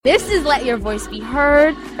This is Let Your Voice Be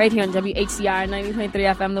Heard, right here on WHCR 90.3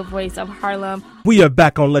 FM, the voice of Harlem. We are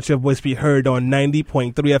back on Let Your Voice Be Heard on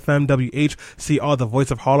 90.3 FM, WHCR, the voice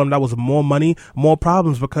of Harlem. That was more money, more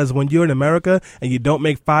problems, because when you're in America and you don't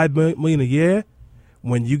make $5 million a year,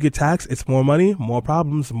 when you get taxed, it's more money, more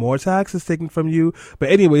problems, more taxes taken from you. But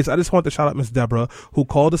anyways, I just want to shout out Miss Deborah, who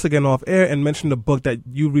called us again off air and mentioned a book that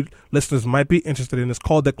you listeners might be interested in. It's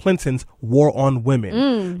called The Clintons, War on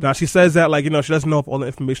Women. Now, she says that, she doesn't know if all the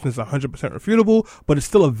information is 100% refutable, but it's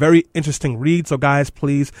still a very interesting read. So, guys,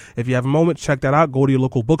 please, if you have a moment, check that out. Go to your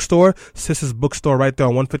local bookstore, Sis's Bookstore right there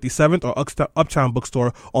on 157th, or Uptown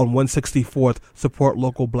Bookstore on 164th. Support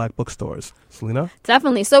local black bookstores. Selena?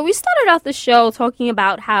 Definitely. So we started off the show talking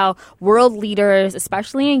about how world leaders,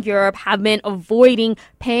 especially in Europe, have been avoiding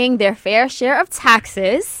paying their fair share of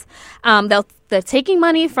taxes. They're taking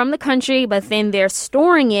money from the country, but then they're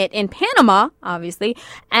storing it in Panama, obviously,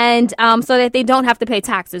 and so that they don't have to pay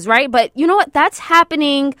taxes, right? But you know what? That's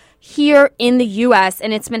happening here in the U.S.,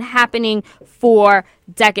 and it's been happening for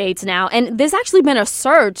decades now. And there's actually been a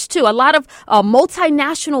surge, too. A lot of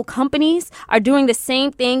multinational companies are doing the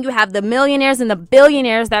same thing. You have the millionaires and the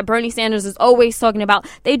billionaires that Bernie Sanders is always talking about.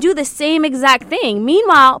 They do the same exact thing.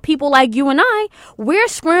 Meanwhile, people like you and I, we're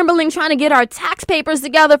scrambling trying to get our tax papers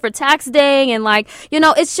together for tax day. And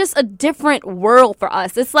it's just a different world for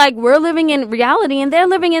us. It's like we're living in reality and they're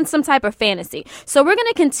living in some type of fantasy. So we're going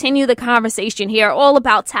to continue the conversation here all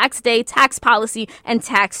about tax day, tax policy, and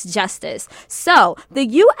tax justice. So the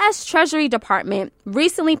U.S. Treasury Department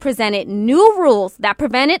recently presented new rules that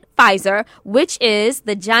prevented Pfizer, which is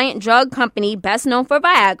the giant drug company best known for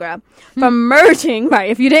Viagra, from merging,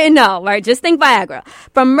 right, if you didn't know, right, just think Viagra,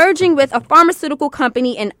 from merging with a pharmaceutical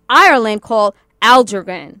company in Ireland called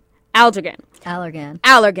Allergan.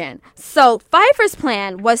 So Pfizer's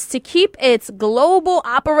plan was to keep its global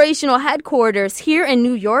operational headquarters here in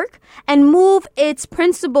New York and move its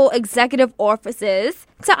principal executive offices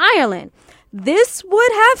to Ireland. This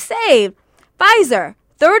would have saved Pfizer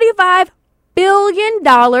 $35 billion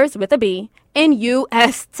with a B in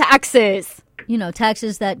U.S. taxes.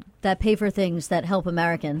 Taxes that pay for things that help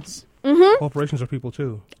Americans. Mm-hmm. Corporations are people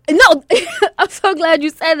too. No, I'm so glad you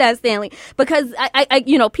said that, Stanley, because I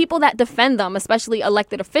people that defend them, especially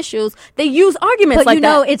elected officials, they use arguments like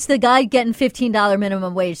that. But it's the guy getting $15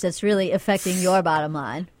 minimum wage that's really affecting your bottom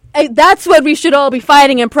line. That's what we should all be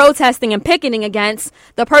fighting and protesting and picketing against,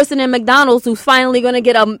 the person in McDonald's who's finally going to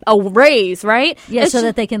get a raise, right? Yeah, so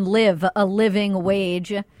that they can live a living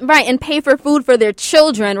wage. Right, and pay for food for their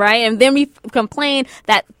children, right? And then we complain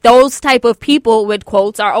that those type of people, with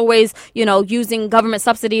quotes, are always, using government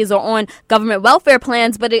subsidies or on government welfare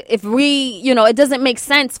plans. But if we, it doesn't make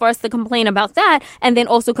sense for us to complain about that and then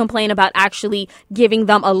also complain about actually giving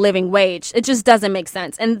them a living wage. It just doesn't make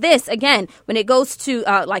sense. And this, again, when it goes to,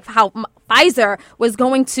 how Pfizer was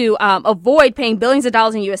going to avoid paying billions of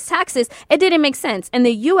dollars in U.S. taxes, it didn't make sense. And the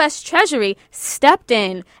U.S. Treasury stepped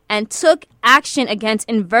in and took action against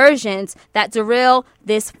inversions that derail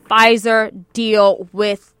this Pfizer deal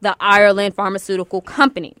with the Ireland pharmaceutical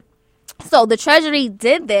company. So the Treasury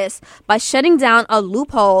did this by shutting down a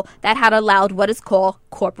loophole that had allowed what is called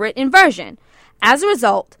corporate inversion. As a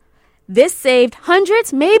result, this saved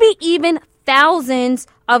hundreds, maybe even thousands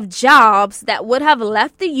of jobs that would have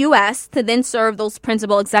left the U.S. to then serve those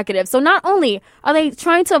principal executives. So not only are they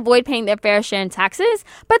trying to avoid paying their fair share in taxes,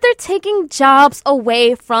 but they're taking jobs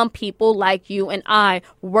away from people like you and I,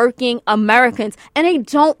 working Americans, and they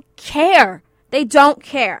don't care.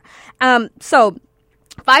 So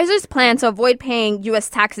Pfizer's plan to avoid paying U.S.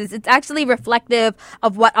 taxes, it's actually reflective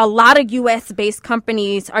of what a lot of U.S.-based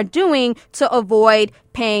companies are doing to avoid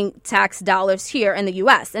paying tax dollars here in the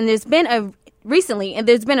U.S. And there's been a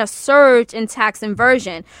surge in tax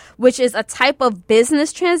inversion, which is a type of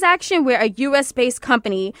business transaction where a U.S.-based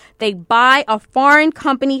company, they buy a foreign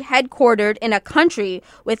company headquartered in a country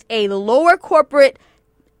with a lower corporate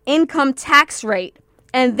income tax rate,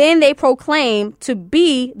 and then they proclaim to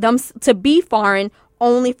be foreign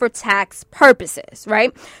only for tax purposes,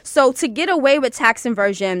 right? So to get away with tax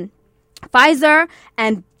inversion, Pfizer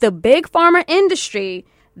and the big pharma industry,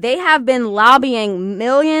 they have been lobbying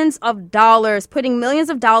millions of dollars, putting millions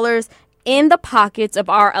of dollars in the pockets of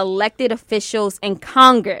our elected officials in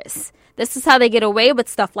Congress. This is how they get away with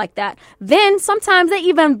stuff like that. Then sometimes they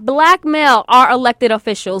even blackmail our elected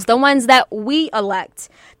officials, the ones that we elect.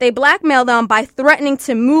 They blackmail them by threatening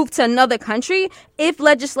to move to another country if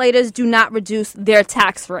legislators do not reduce their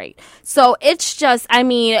tax rate. So it's just,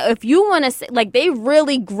 if you want to say, they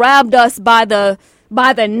really grabbed us by the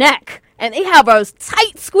neck, and they have a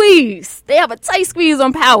tight squeeze. They have a tight squeeze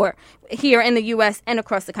on power. here in the U.S. and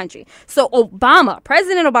across the country. So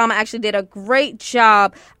President Obama actually did a great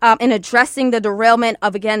job in addressing the derailment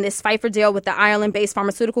of, again, this Pfizer deal with the Ireland-based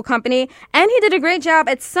pharmaceutical company. And he did a great job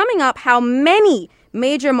at summing up how many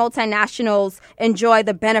major multinationals enjoy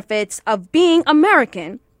the benefits of being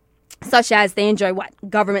American, such as they enjoy what?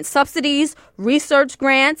 Government subsidies, research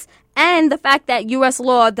grants, and the fact that U.S.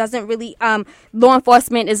 law doesn't really, law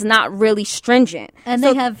enforcement is not really stringent. And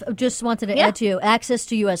they have, just wanted to add to you, access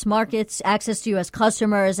to U.S. markets, access to U.S.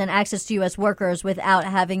 customers, and access to U.S. workers without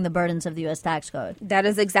having the burdens of the U.S. tax code. That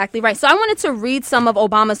is exactly right. So I wanted to read some of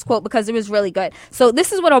Obama's quote because it was really good. So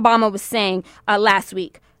this is what Obama was saying last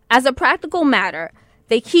week. As a practical matter,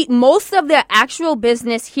 they keep most of their actual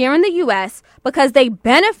business here in the U.S. because they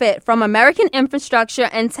benefit from American infrastructure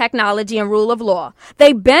and technology and rule of law.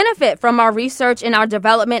 They benefit from our research and our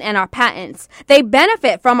development and our patents. They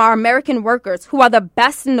benefit from our American workers who are the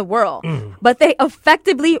best in the world. But they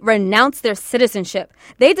effectively renounce their citizenship.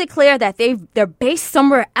 They declare that they're based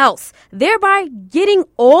somewhere else, thereby getting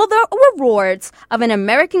all the rewards of an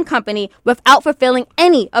American company without fulfilling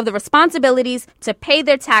any of the responsibilities to pay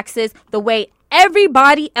their taxes the way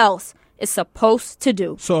everybody else is supposed to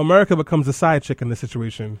do. So America becomes a side chick in this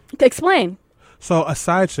situation. Explain. So a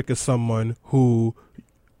side chick is someone who,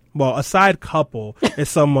 a side couple is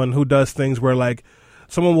someone who does things where, like,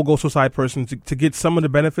 someone will go to a side person to get some of the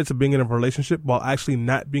benefits of being in a relationship while actually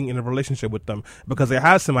not being in a relationship with them because they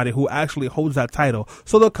have somebody who actually holds that title.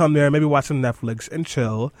 So they'll come there, maybe watch some Netflix and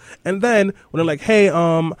chill. And then when they're like, hey,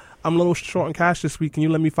 I'm a little short on cash this week. Can you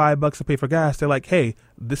lend me $5 to pay for gas? They're like, hey,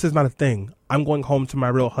 this is not a thing. I'm going home to my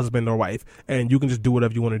real husband or wife, and you can just do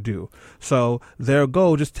whatever you want to do. So there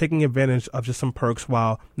go, just taking advantage of just some perks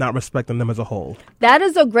while not respecting them as a whole. That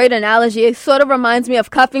is a great analogy. It sort of reminds me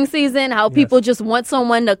of cuffing season, how people just want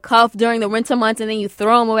someone to cuff during the winter months, and then you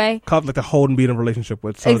throw them away. Cuff like to hold and be in a relationship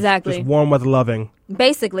with. So exactly. Just warm weather loving.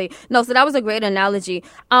 Basically. No, so that was a great analogy.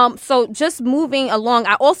 So just moving along,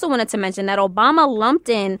 I also wanted to mention that Obama lumped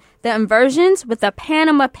in the inversions with the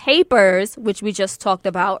Panama Papers, which we just talked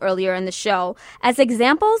about earlier in the show, as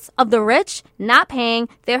examples of the rich not paying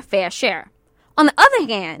their fair share. On the other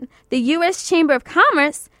hand, the U.S. Chamber of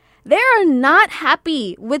Commerce, they are not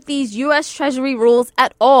happy with these U.S. Treasury rules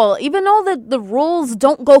at all, even though the rules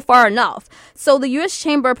don't go far enough. So the U.S.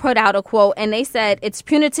 Chamber put out a quote, and they said it's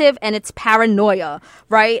punitive and it's paranoia,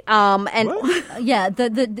 right?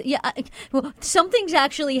 Something's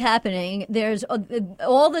actually happening. There's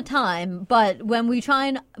all the time, but when we try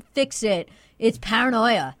and fix it, it's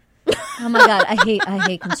paranoia. Oh my God, I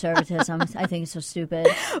hate conservatism. I think it's so stupid.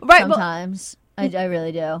 Right, sometimes I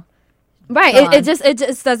really do. Right. It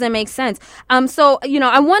just doesn't make sense. So,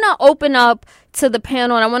 I want to open up to the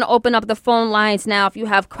panel, and I want to open up the phone lines now. If you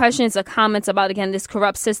have questions or comments about, again, this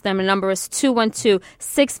corrupt system, the number is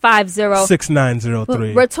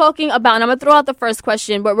 212-650-6903. We're talking about, and I'm going to throw out the first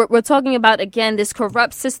question, but we're talking about, again, this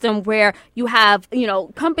corrupt system where you have,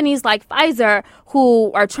 companies like Pfizer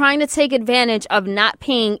who are trying to take advantage of not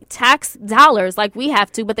paying tax dollars like we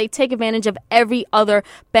have to, but they take advantage of every other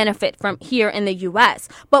benefit from here in the U.S.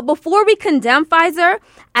 But before we condemn Pfizer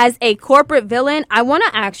as a corporate villain, I want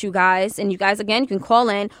to ask you guys, and you guys, again, you can call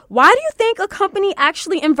in, why do you think a company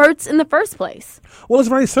actually inverts in the first place? Well, it's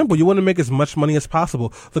very simple. You want to make as much money as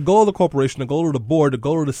possible. The goal of the corporation, the goal of the board, the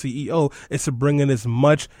goal of the CEO is to bring in as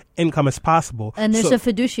much income as possible. And there's a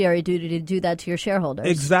fiduciary duty to do that to your shareholders.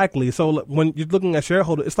 Exactly. So when you're looking at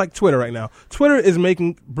shareholders, it's like Twitter right now. Twitter is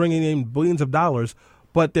bringing in billions of dollars,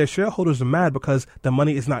 but their shareholders are mad because the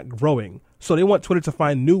money is not growing. So they want Twitter to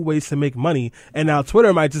find new ways to make money. And now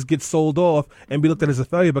Twitter might just get sold off and be looked at as a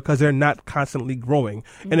failure because they're not constantly growing.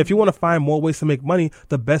 Mm-hmm. And if you want to find more ways to make money,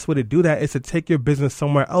 the best way to do that is to take your business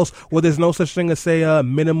somewhere else where there's no such thing as, say, a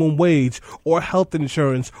minimum wage or health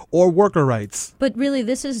insurance or worker rights. But really,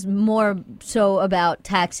 this is more so about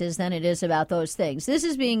taxes than it is about those things. This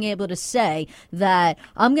is being able to say that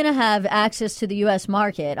I'm going to have access to the U.S.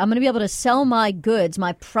 market. I'm going to be able to sell my goods,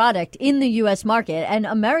 my product in the U.S. market, and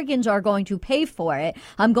Americans are going to pay for it.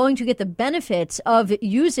 I'm going to get the benefits of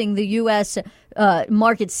using the U.S.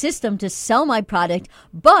 Market system to sell my product,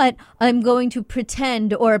 but I'm going to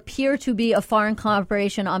pretend or appear to be a foreign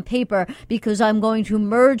corporation on paper because I'm going to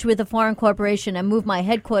merge with a foreign corporation and move my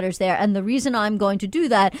headquarters there. And the reason I'm going to do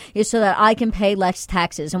that is so that I can pay less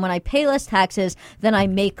taxes. And when I pay less taxes, then I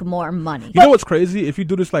make more money. You know what's crazy? If you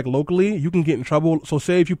do this like locally, you can get in trouble. So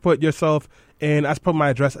say if you put yourself in, I put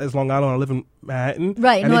my address as Long Island, I live in Manhattan.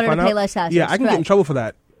 Right, in order to pay less taxes. Yeah, I can get in trouble for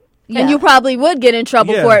that. And you probably would get in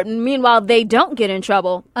trouble Yeah. for it. And meanwhile, they don't get in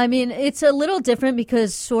trouble. I mean, it's a little different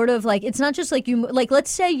because sort of like it's not just like you like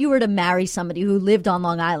let's say you were to marry somebody who lived on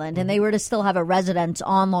Long Island and they were to still have a residence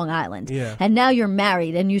on Long Island. Yeah. And now you're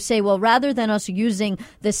married and you say, well, rather than us using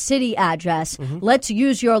the city address, let's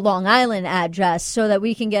use your Long Island address so that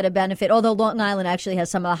we can get a benefit. Although Long Island actually has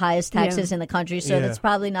some of the highest taxes in the country, so Yeah. that's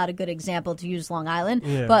probably not a good example to use Long Island.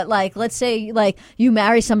 Yeah. But like let's say like you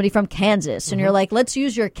marry somebody from Kansas and you're like, let's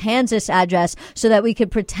use your Kansas address so that we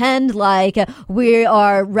could pretend like we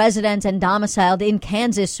are resident and domiciled in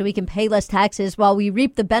Kansas so we can pay less taxes while we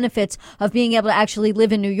reap the benefits of being able to actually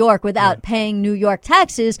live in New York without paying New York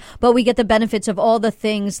taxes, but we get the benefits of all the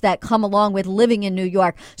things that come along with living in New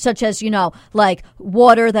York, such as, like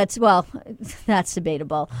water that's, well, that's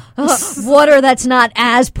debatable. Water that's not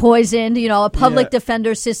as poisoned, a public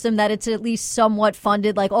defender system that it's at least somewhat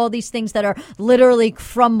funded, like all these things that are literally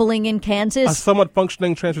crumbling in Kansas. A somewhat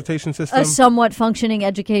functioning transportation system. A somewhat functioning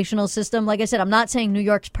educational system. Like I said, I'm not saying New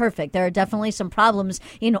York's perfect. There are definitely some problems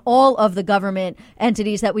in all of the government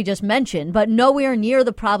entities that we just mentioned, but nowhere near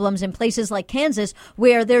the problems in places like Kansas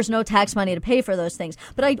where there's no tax money to pay for those things.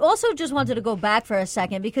 But I also just wanted to go back for a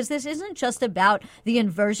second because this isn't just about the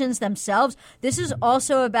inversions themselves. This is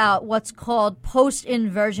also about what's called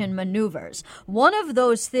post-inversion maneuvers. One of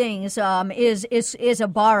those things is a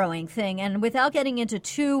borrowing thing, and without getting into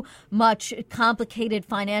too much complicated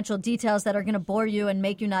financial details that are going to bore you and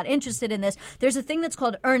make you not interested in this, there's a thing that's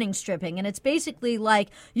called earning stripping, and it's basically like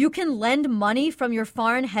you can lend money from your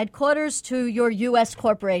foreign headquarters to your U.S.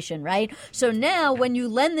 corporation, right? So now when you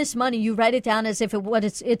lend this money, you write it down as if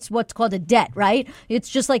it's what's called a debt, right? It's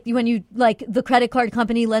just like when you, like the credit card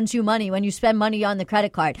company lends you money when you spend money on the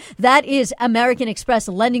credit card. That is American Express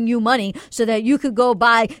lending you money so that you could go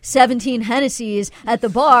buy 17 Hennessy's at the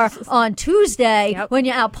bar on Tuesday when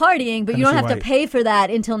you're out partying, but you don't have to pay for that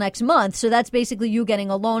until next month. So that's basically you getting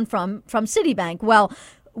a loan from Citibank. Well,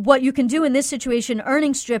 what you can do in this situation,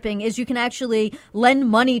 earning stripping, is you can actually lend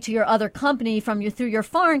money to your other company through your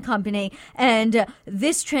foreign company, and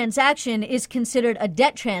this transaction is considered a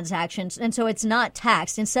debt transaction, and so it's not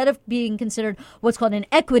taxed. Instead of being considered what's called an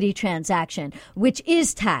equity transaction, which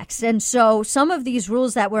is taxed. And so some of these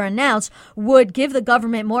rules that were announced would give the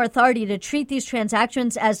government more authority to treat these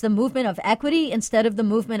transactions as the movement of equity instead of the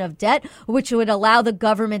movement of debt, which would allow the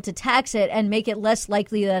government to tax it and make it less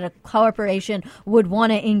likely that a corporation would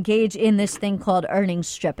want to engage in this thing called earning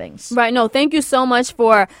strippings. Right. No, thank you so much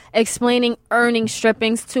for explaining earning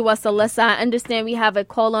strippings to us, Alyssa. I understand we have a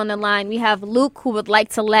call on the line. We have Luke who would like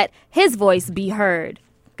to let his voice be heard.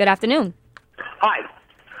 Good afternoon. Hi.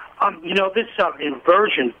 This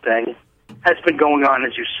inversion thing has been going on,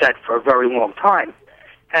 as you said, for a very long time.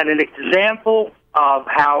 And an example of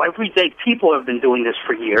how everyday people have been doing this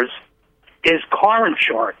for years is car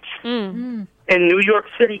insurance. Mm. In New York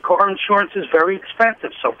City, car insurance is very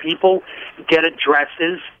expensive, so people get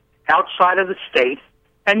addresses outside of the state,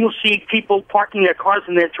 and you'll see people parking their cars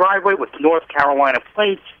in their driveway with North Carolina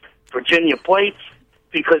plates, Virginia plates,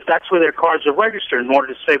 because that's where their cars are registered in order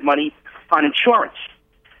to save money on insurance.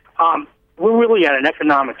 We're really at an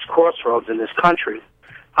economics crossroads in this country.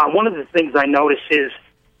 One of the things I notice is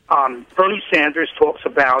Bernie Sanders talks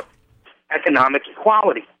about economic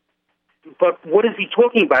equality. But what is he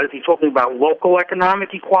talking about? Is he talking about local economic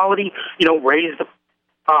equality? Raise the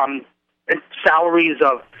salaries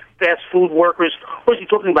of fast food workers? Or is he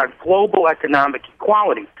talking about global economic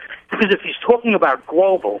equality? Because if he's talking about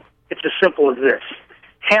global, it's as simple as this.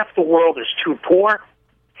 Half the world is too poor,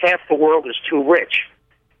 half the world is too rich.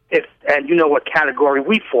 And you know what category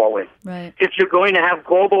we fall in. Right. If you're going to have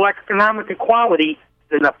global economic equality,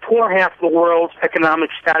 then the poor half of the world's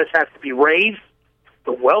economic status has to be raised.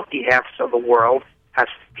 The wealthy half of the world has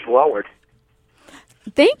to be lowered.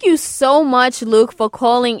 Thank you so much, Luke, for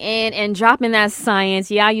calling in and dropping that science.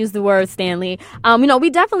 Yeah, I use the word, Stanley. We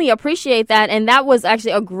definitely appreciate that. And that was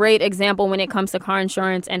actually a great example when it comes to car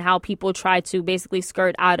insurance and how people try to basically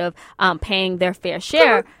skirt out of paying their fair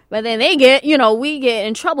share. But then we get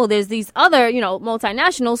in trouble. There's these other,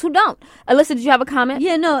 multinationals who don't. Alyssa, did you have a comment?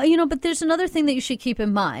 Yeah, no, but there's another thing that you should keep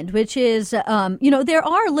in mind, which is, there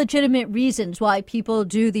are legitimate reasons why people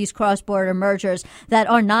do these cross-border mergers that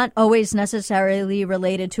are not always necessarily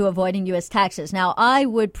related to avoiding U.S. taxes. Now, I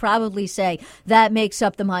would probably say that makes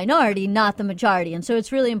up the minority, not the majority. And so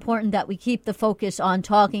it's really important that we keep the focus on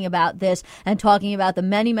talking about this and talking about the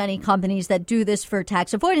many, many companies that do this for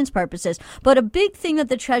tax avoidance purposes. But a big thing that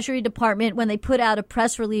the Treasury Treasury Department, when they put out a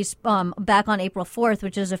press release back on April 4th,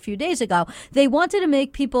 which is a few days ago, they wanted to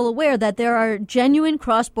make people aware that there are genuine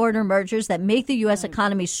cross-border mergers that make the U.S.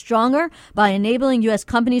 economy stronger by enabling U.S.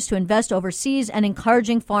 companies to invest overseas and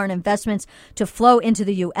encouraging foreign investments to flow into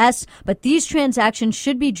the U.S. But these transactions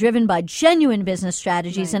should be driven by genuine business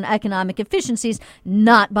strategies and economic efficiencies,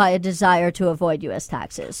 not by a desire to avoid U.S.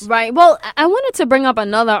 taxes. Right. Well, I wanted to bring up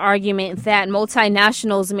another argument that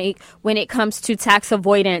multinationals make when it comes to tax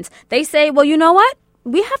avoidance. They say, well, you know what?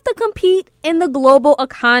 We have to compete in the global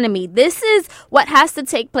economy. This is what has to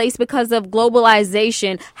take place because of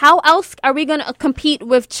globalization. How else are we going to compete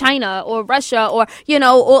with China or Russia or,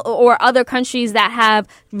 or other countries that have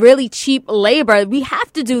really cheap labor? We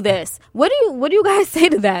have to do this. What do you guys say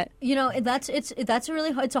to that?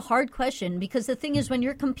 It's a hard question, because the thing is, when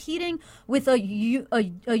you're competing with a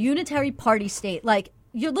unitary party state, like,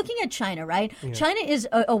 you're looking at China, right? Yeah. China is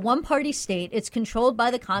a one-party state. It's controlled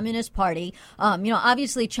by the Communist Party.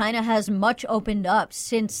 Obviously, China has much opened up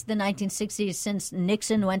since the 1960s, since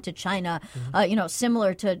Nixon went to China,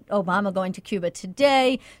 similar to Obama going to Cuba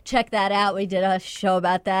today. Check that out. We did a show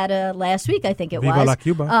about that last week, I think it Viva was. La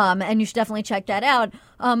Cuba. And you should definitely check that out.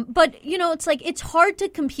 But, it's like, it's hard to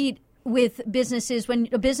compete with businesses when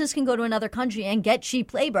a business can go to another country and get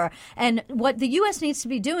cheap labor. And what the U.S. needs to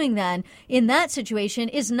be doing then in that situation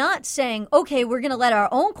is not saying, okay, we're going to let our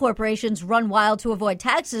own corporations run wild to avoid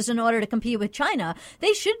taxes in order to compete with China.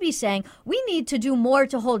 They should be saying, we need to do more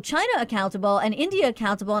to hold China accountable and India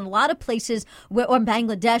accountable, in a lot of places, or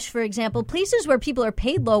Bangladesh, for example, places where people are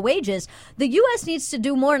paid low wages. The U.S. needs to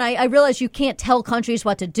do more, and I realize you can't tell countries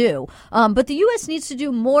what to do, but the U.S. needs to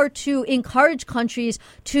do more to encourage countries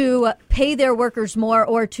to pay their workers more,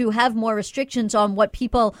 or to have more restrictions on what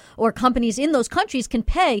people or companies in those countries can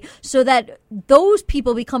pay, so that those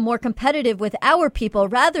people become more competitive with our people,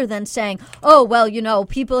 rather than saying, oh, well,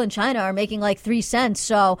 people in China are making like 3 cents,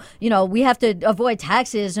 so, we have to avoid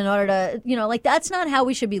taxes in order to, that's not how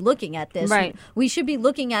we should be looking at this. Right. We should be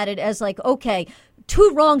looking at it as like, okay,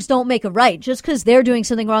 two wrongs don't make a right. Just because they're doing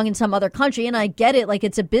something wrong in some other country, and I get it, like,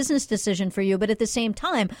 it's a business decision for you, but at the same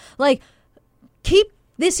time, like, keep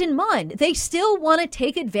this in mind. They still want to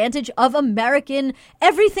take advantage of American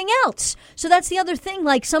everything else. So that's the other thing.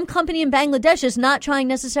 Like, some company in Bangladesh is not trying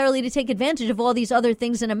necessarily to take advantage of all these other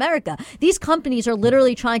things in America. These companies are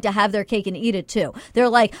literally trying to have their cake and eat it too. They're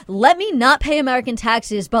like, let me not pay American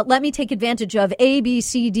taxes, but let me take advantage of A, B,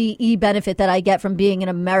 C, D, E benefit that I get from being an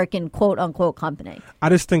American quote unquote company. I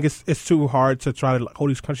just think it's too hard to try to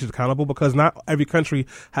hold these countries accountable, because not every country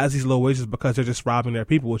has these low wages because they're just robbing their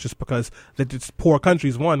people. It's just because they're just poor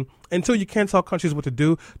countries. One, until you can't tell countries what to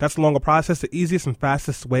do, that's a longer process. The easiest and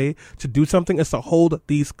fastest way to do something is to hold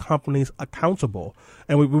these companies accountable.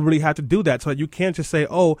 And we really have to do that. So you can't just say,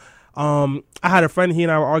 I had a friend, he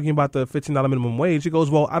and I were arguing about the $15 minimum wage. He goes,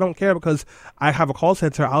 well, I don't care, because I have a call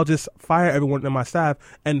center. I'll just fire everyone in my staff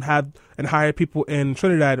and hire people in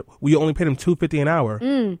Trinidad. We only pay them $2.50 an hour.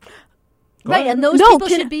 Right, and those people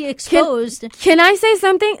should be exposed. Can I say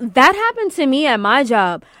something? That happened to me at my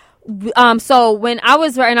job. So when I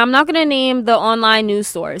was, and I'm not going to name the online news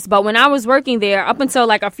source, but when I was working there up until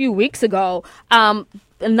like a few weeks ago, a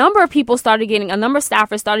number of staffers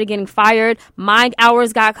started getting fired. My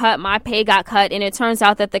hours got cut, my pay got cut, and it turns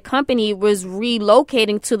out that the company was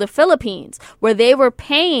relocating to the Philippines, where they were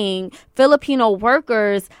paying Filipino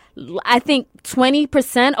workers, I think,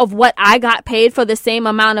 20% of what I got paid for the same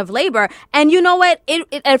amount of labor. And you know what?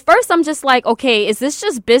 At first, I'm just like, okay, is this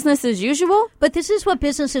just business as usual? But this is what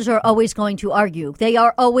businesses are always going to argue. They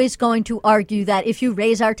are always going to argue that if you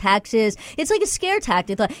raise our taxes, it's like a scare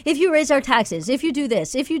tactic. Like, if you raise our taxes, if you do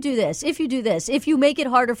this, if you do this, if you do this, if you make it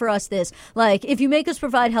harder for us this, like, if you make us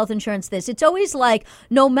provide health insurance this, it's always like,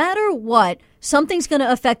 no matter what, something's going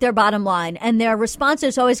to affect their bottom line. And their response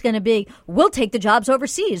is always going to be, we'll take the jobs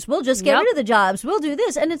overseas. We'll just get rid of the jobs. We'll do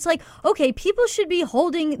this. And it's like, okay, people should be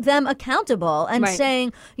holding them accountable and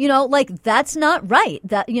saying, like, that's not right.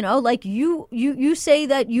 That, like, you say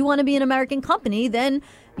that you want to be an American company, then,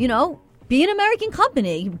 be an American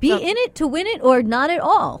company. Be in it to win it, or not at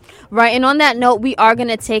all. Right. And on that note, we are going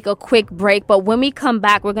to take a quick break. But when we come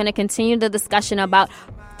back, we're going to continue the discussion about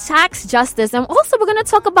tax justice. And also, we're going to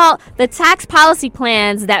talk about the tax policy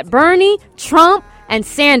plans that Bernie, Trump, and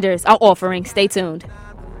Sanders are offering. Stay tuned.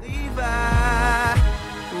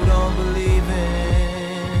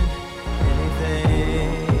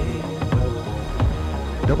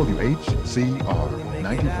 WHCR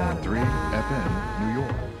 90.3 FM, New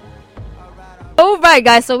York. All right,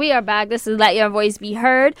 guys, so we are back. This is Let Your Voice Be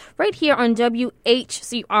Heard right here on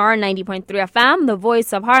WHCR 90.3 FM, the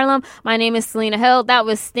voice of Harlem. My name is Selena Hill. That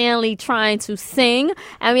was Stanley trying to sing,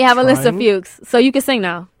 and we have Alyssa Fuchs. So you can sing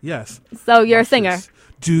now. Yes. So you're a singer.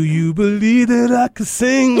 Do you believe that I could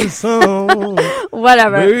sing the song?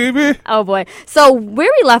 Whatever. Baby. Oh, boy. So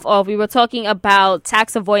where we left off, we were talking about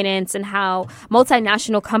tax avoidance and how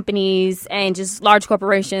multinational companies and just large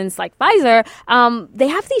corporations like Pfizer, they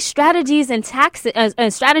have these strategies and tactics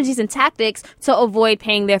to avoid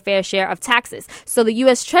paying their fair share of taxes. So the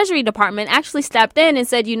U.S. Treasury Department actually stepped in and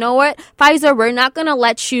said, you know what, Pfizer, we're not going to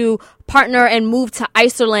let you partner and move to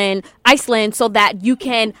Iceland so that you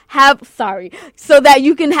can have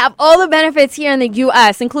all the benefits here in the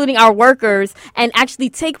U.S., including our workers, and actually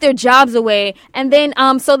take their jobs away, and then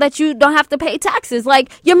so that you don't have to pay taxes.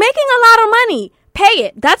 Like, you're making a lot of money. Pay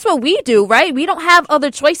it. That's what we do, right? We don't have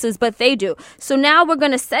other choices, but they do. So now we're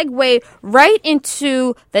going to segue right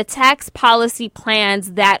into the tax policy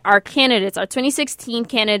plans that our 2016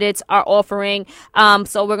 candidates are offering.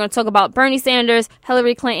 So we're going to talk about Bernie Sanders,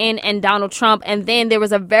 Hillary Clinton, and Donald Trump. And then there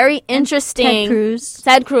was a very interesting...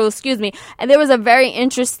 Ted Cruz, excuse me. And there was a very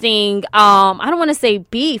interesting, I don't want to say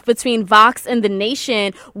beef between Vox and The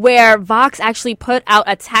Nation, where Vox actually put out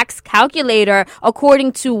a tax calculator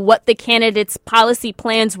according to what the candidates' policy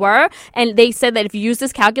plans were, and they said that if you use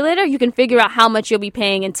this calculator, you can figure out how much you'll be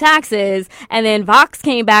paying in taxes. And then Vox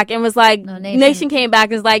came back and was like, Nation came back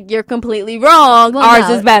and was like, you're completely wrong. Well, ours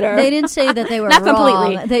is better. They didn't say that they were Not wrong.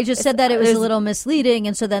 completely. They just said that it was a little misleading,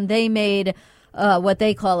 and so then they made what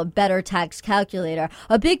they call a better tax calculator.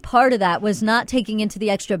 A big part of that was not taking into the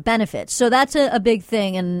extra benefits. So that's a big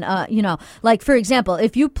thing. And, like, for example,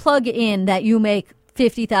 if you plug in that you make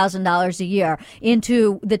 $50,000 a year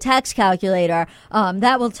into the tax calculator,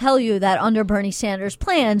 that will tell you that under Bernie Sanders'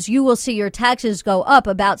 plans, you will see your taxes go up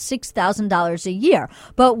about $6,000 a year.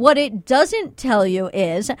 But what it doesn't tell you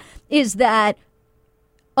is that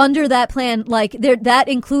under that plan, that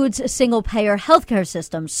includes a single-payer healthcare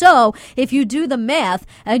system. So if you do the math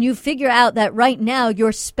and you figure out that right now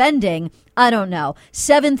you're spending, I don't know,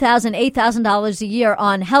 $7,000, $8,000 a year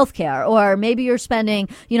on healthcare, or maybe you're spending,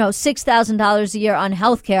 $6,000 a year on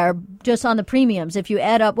healthcare just on the premiums. If you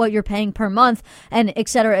add up what you're paying per month, and et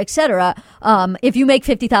cetera, if you make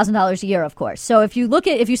 $50,000 a year, of course. So if you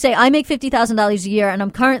say I make $50,000 a year and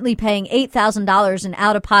I'm currently paying $8,000 in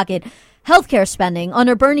out-of-pocket healthcare spending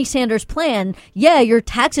under Bernie Sanders' plan, your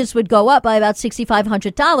taxes would go up by about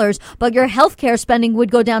 $6,500, but your healthcare spending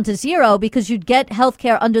would go down to zero because you'd get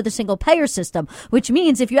healthcare under the single payer system, which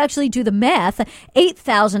means if you actually do the math,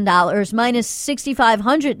 $8,000 minus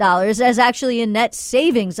 $6,500 is actually a net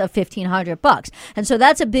savings of $1,500. And so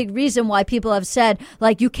that's a big reason why people have said,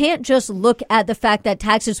 you can't just look at the fact that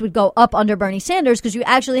taxes would go up under Bernie Sanders, because you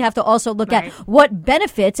actually have to also look at what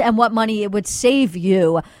benefits and what money it would save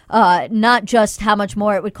you, not just how much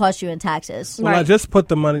more it would cost you in taxes. Well, I just put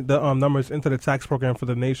the numbers into the tax program for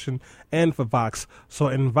The Nation and for Vox. So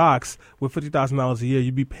in Vox, with $50,000 a year,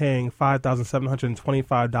 you'd be paying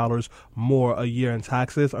 $5,725 more a year in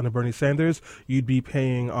taxes. Under Bernie Sanders, you'd be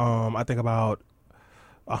paying, I think about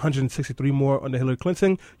 $163 more under Hillary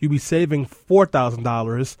Clinton. You'd be saving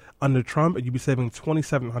 $4,000 under Trump, and you'd be saving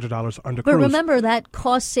 $2,700 under Cruz. But remember that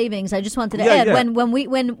cost savings. I just wanted to add when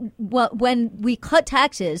we cut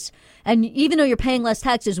taxes, and even though you're paying less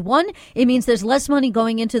taxes, it means there's less money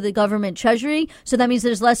going into the government treasury. So that means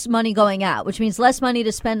there's less money going out, which means less money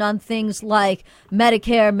to spend on things like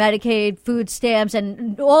Medicare, Medicaid, food stamps,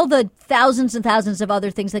 and all the thousands and thousands of other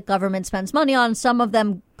things that government spends money on. Some of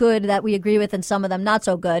them good that we agree with, and some of them not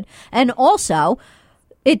so good. And also,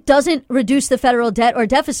 it doesn't reduce the federal debt or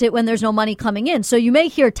deficit when there's no money coming in. So you may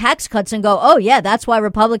hear tax cuts and go, oh, yeah, that's why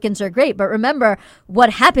Republicans are great. But remember what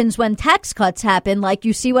happens when tax cuts happen, like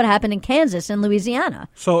you see what happened in Kansas and Louisiana.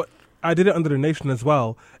 So I did it under The Nation as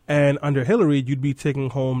well. And under Hillary, you'd be taking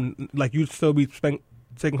home, you'd still be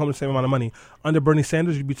taking home the same amount of money. Under Bernie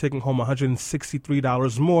Sanders, you'd be taking home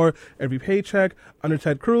 $163 more every paycheck. Under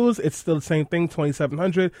Ted Cruz, it's still the same thing,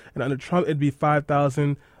 $2,700. And under Trump, it'd be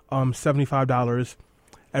 $5,075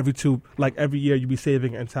 every year you'd be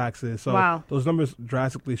saving in taxes. So those numbers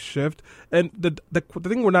drastically shift. And the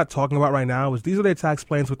thing we're not talking about right now is these are their tax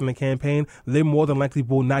plans within the campaign. They more than likely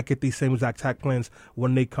will not get these same exact tax plans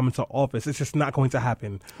when they come into office. It's just not going to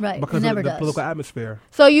happen. Right. Because of the political atmosphere.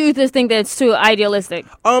 So you just think that it's too idealistic?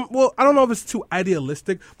 Well, I don't know if it's too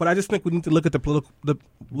idealistic, but I just think we need to look at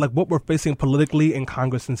what we're facing politically in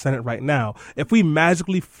Congress and Senate right now. If we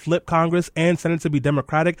magically flip Congress and Senate to be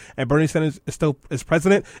Democratic and Bernie Sanders is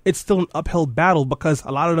president, it's still an uphill battle because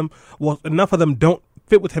enough of them don't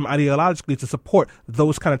fit with him ideologically to support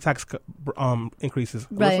those kind of tax increases.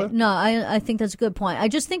 Right. Alyssa? No, I think that's a good point. I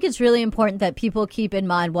just think it's really important that people keep in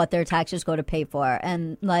mind what their taxes go to pay for.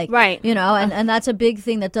 And right. And that's a big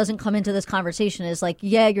thing that doesn't come into this conversation is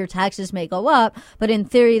yeah, your taxes may go up, but in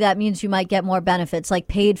theory that means you might get more benefits like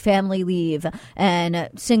paid family leave and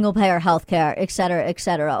single payer health care, et cetera, et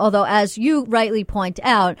cetera. Although, as you rightly point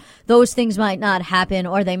out, those things might not happen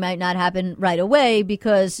or they might not happen right away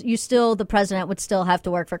because the president would still have to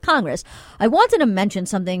work for Congress. I wanted to mention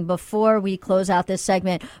something before we close out this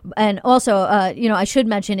segment. And also, I should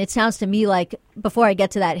mention, it sounds to me like, before I get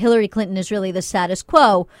to that, Hillary Clinton is really the status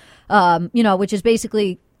quo, which is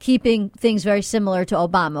basically keeping things very similar to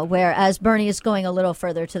Obama, whereas Bernie is going a little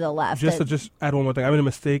further to the left. Just to add one more thing, I made a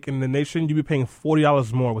mistake. In the nation, you'd be paying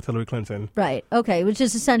 $40 more with Hillary Clinton. Right. Okay. Which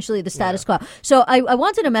is essentially the status quo. So I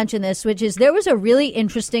wanted to mention this, which is there was a really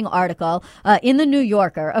interesting article in the New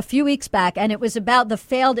Yorker a few weeks back, and it was about the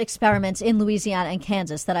failed experiments in Louisiana and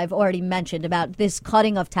Kansas that I've already mentioned about this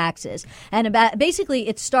cutting of taxes. And about basically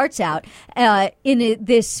it starts out in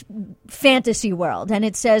this fantasy world, and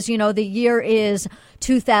it says, the year is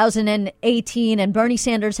 2018, and Bernie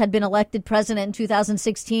Sanders had been elected president in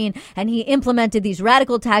 2016, and he implemented these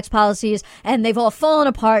radical tax policies, and they've all fallen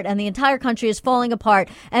apart, and the entire country is falling apart.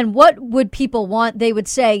 And what would people want? They would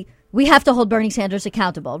say, we have to hold Bernie Sanders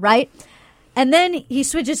accountable, right? And then he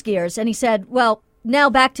switches gears, and he said, well, now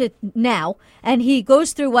back to now. And he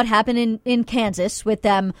goes through what happened in Kansas with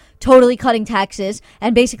them totally cutting taxes,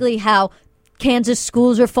 and basically how Kansas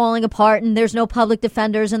schools are falling apart and there's no public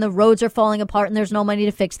defenders and the roads are falling apart and there's no money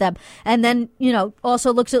to fix them. And then,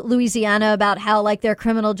 also looks at Louisiana about how their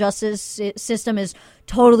criminal justice system is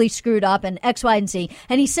totally screwed up and X, Y, and Z.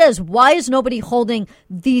 And he says, why is nobody holding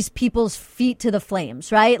these people's feet to the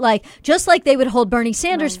flames, right? Just like they would hold Bernie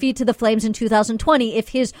Sanders' feet to the flames in 2020 if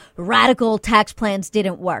his radical tax plans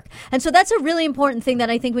didn't work. And so that's a really important thing that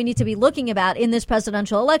I think we need to be looking about in this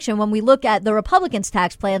presidential election when we look at the Republicans'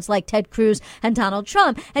 tax plans like Ted Cruz and Donald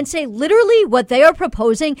Trump and say literally what they are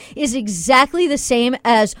proposing is exactly the same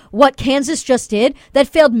as what Kansas just did that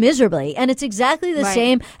failed miserably. And it's exactly the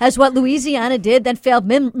same as what Louisiana did that failed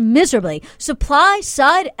miserably. Supply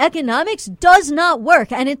side economics does not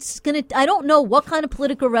work. And I don't know what kind of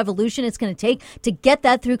political revolution it's going to take to get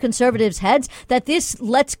that through conservatives' heads, that this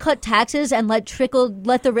let's cut taxes and let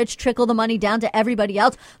the rich trickle the money down to everybody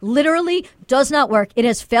else literally does not work. It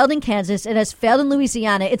has failed in Kansas. It has failed in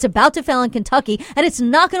Louisiana. It's about to fail in Kentucky, and it's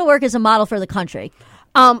not going to work as a model for the country.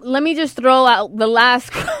 Let me just throw out the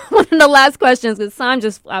last one of the last questions because time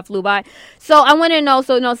just flew by. So I want to know,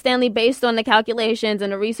 Stanley, based on the calculations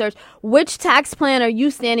and the research, which tax plan are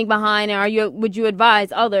you standing behind, and would you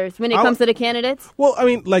advise others when it comes to the candidates? Well, I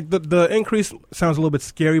mean, the increase sounds a little bit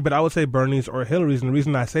scary, but I would say Bernie's or Hillary's, and the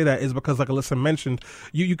reason I say that is because, like Alyssa mentioned,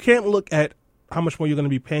 you can't look at how much more you're going to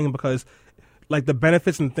be paying because the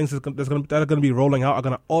benefits and things that are going to be rolling out are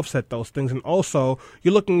going to offset those things. And also,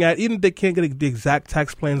 you're looking at, even if they can't get the exact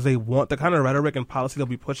tax plans they want, the kind of rhetoric and policy they'll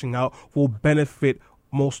be pushing out will benefit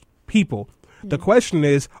most people. The question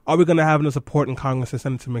is, are we going to have enough support in Congress and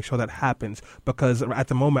Senate to make sure that happens? Because at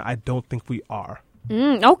the moment, I don't think we are.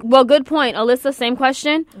 Well, good point. Alyssa, same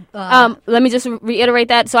question. Let me just reiterate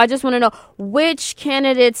that. So I just want to know, which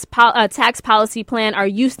candidate's tax policy plan are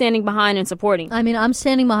you standing behind and supporting? I mean, I'm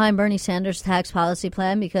standing behind Bernie Sanders' tax policy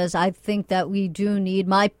plan because I think that we do need,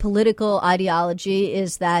 my political ideology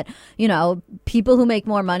is that, people who make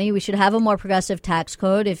more money, we should have a more progressive tax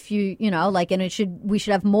code. If we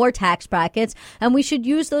should have more tax brackets, and we should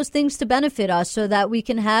use those things to benefit us so that we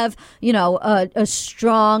can have, a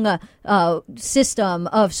strong system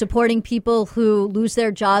of supporting people who lose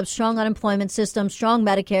their jobs, strong unemployment system, strong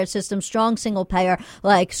Medicare system, strong single payer,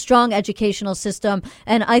 strong educational system.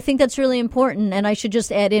 And I think that's really important. And I should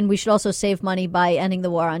just add in, we should also save money by ending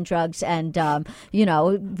the war on drugs and,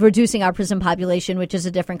 reducing our prison population, which is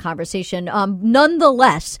a different conversation.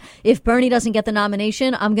 Nonetheless, if Bernie doesn't get the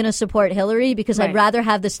nomination, I'm going to support Hillary because I'd rather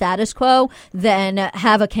have the status quo than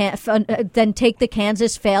than take the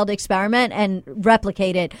Kansas failed experiment and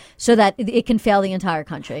replicate it so that it can fail the entire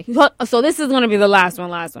country. So this is going to be the last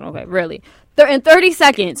one. Okay, really. In 30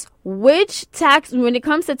 seconds, which tax, when it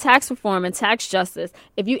comes to tax reform and tax justice,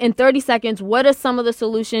 in 30 seconds, what are some of the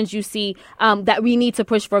solutions you see that we need to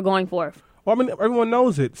push for going forward? Well, I mean, everyone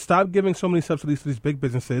knows it. Stop giving so many subsidies to these big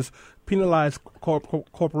businesses. penalize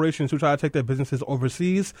corporations who try to take their businesses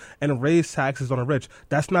overseas and raise taxes on the rich.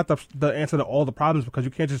 That's not the answer to all the problems, because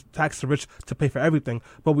you can't just tax the rich to pay for everything.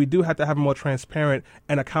 But we do have to have a more transparent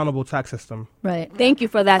and accountable tax system. Right. Thank you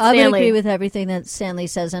for that, I Stanley. would agree with everything that Stanley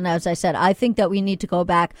says. And as I said, I think that we need to go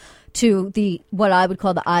back to what I would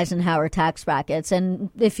call the Eisenhower tax brackets. And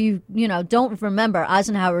if you don't remember,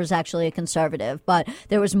 Eisenhower was actually a conservative, but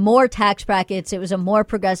there was more tax brackets. It was a more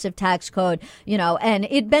progressive tax code, and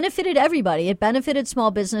it benefited everybody. It benefited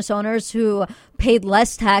small business owners who paid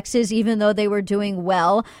less taxes even though they were doing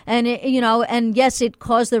well. And and yes, it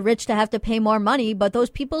caused the rich to have to pay more money, but those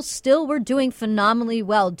people still were doing phenomenally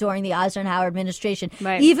well during the Eisenhower administration,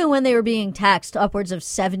 right, even when they were being taxed upwards of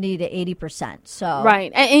 70 to 80%. So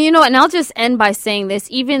right. And I'll just end by saying this: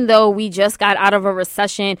 even though we just got out of a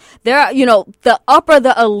recession, there are,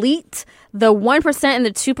 the elite, the 1% and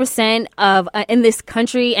the 2% of in this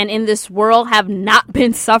country and in this world have not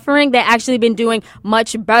been suffering. They've actually been doing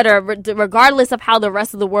much better, regardless of how the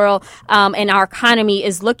rest of the world and our economy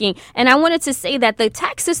is looking. And I wanted to say that the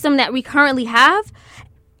tax system that we currently have,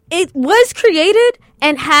 it was created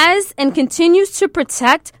and has and continues to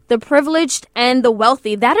protect the privileged and the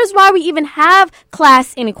wealthy. That is why we even have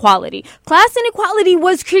class inequality. Class inequality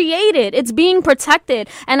was created. It's being protected.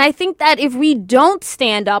 And I think that if we don't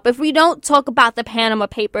stand up, if we don't talk about the Panama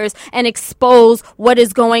Papers and expose what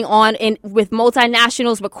is going on with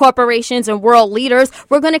multinationals, with corporations and world leaders,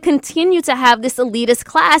 we're going to continue to have this elitist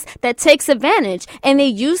class that takes advantage, and they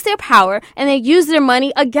use their power and they use their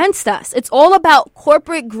money against us. It's all about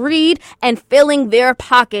corporate greed and filling their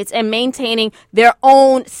pockets and maintaining their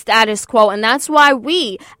own status quo. And that's why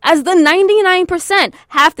we, as the 99%,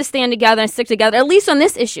 have to stand together and stick together, at least on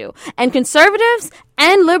this issue. And conservatives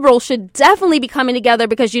and liberals should definitely be coming together,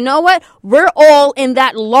 because you know what? We're all in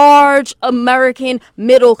that large American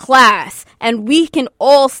middle class, and we can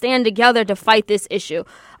all stand together to fight this issue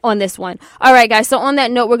on this one. All right, guys. So on that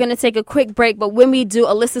note, we're going to take a quick break. But when we do,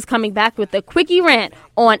 Alyssa's coming back with a quickie rant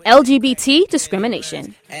on LGBT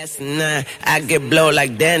discrimination. I get blow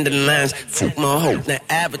like dandelions. Took my hope, then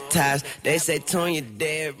advertise. They say, Tony, you're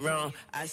dead wrong.